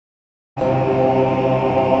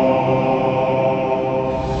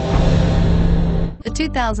The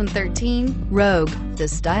 2013 Rogue. The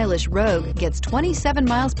stylish Rogue gets 27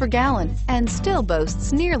 miles per gallon and still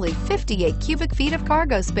boasts nearly 58 cubic feet of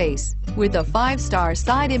cargo space. With a 5-star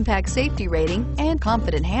side impact safety rating and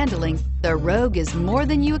confident handling, the Rogue is more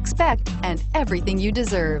than you expect and everything you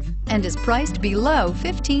deserve, and is priced below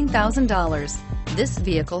 $15,000. This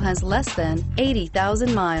vehicle has less than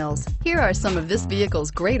 80,000 miles. Here are some of this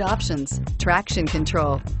vehicle's great options: traction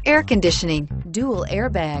control, air conditioning, dual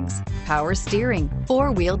airbags, power steering,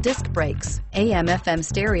 4-wheel disc brakes, AM/FM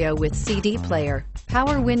stereo with CD player,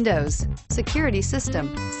 power windows, security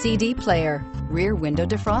system, CD player, rear window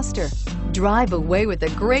defroster. Drive away with a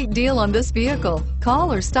great deal on this vehicle.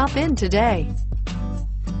 Call or stop in today.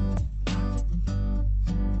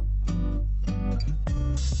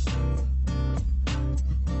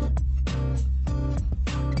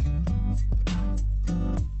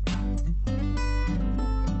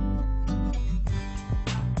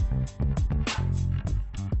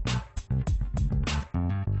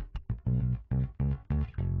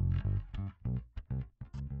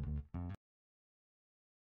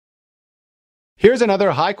 Here's another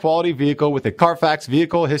high-quality vehicle with a Carfax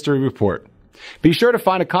Vehicle History Report. Be sure to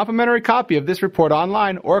find a complimentary copy of this report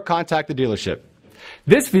online or contact the dealership.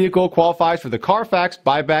 This vehicle qualifies for the Carfax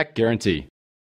Buyback Guarantee.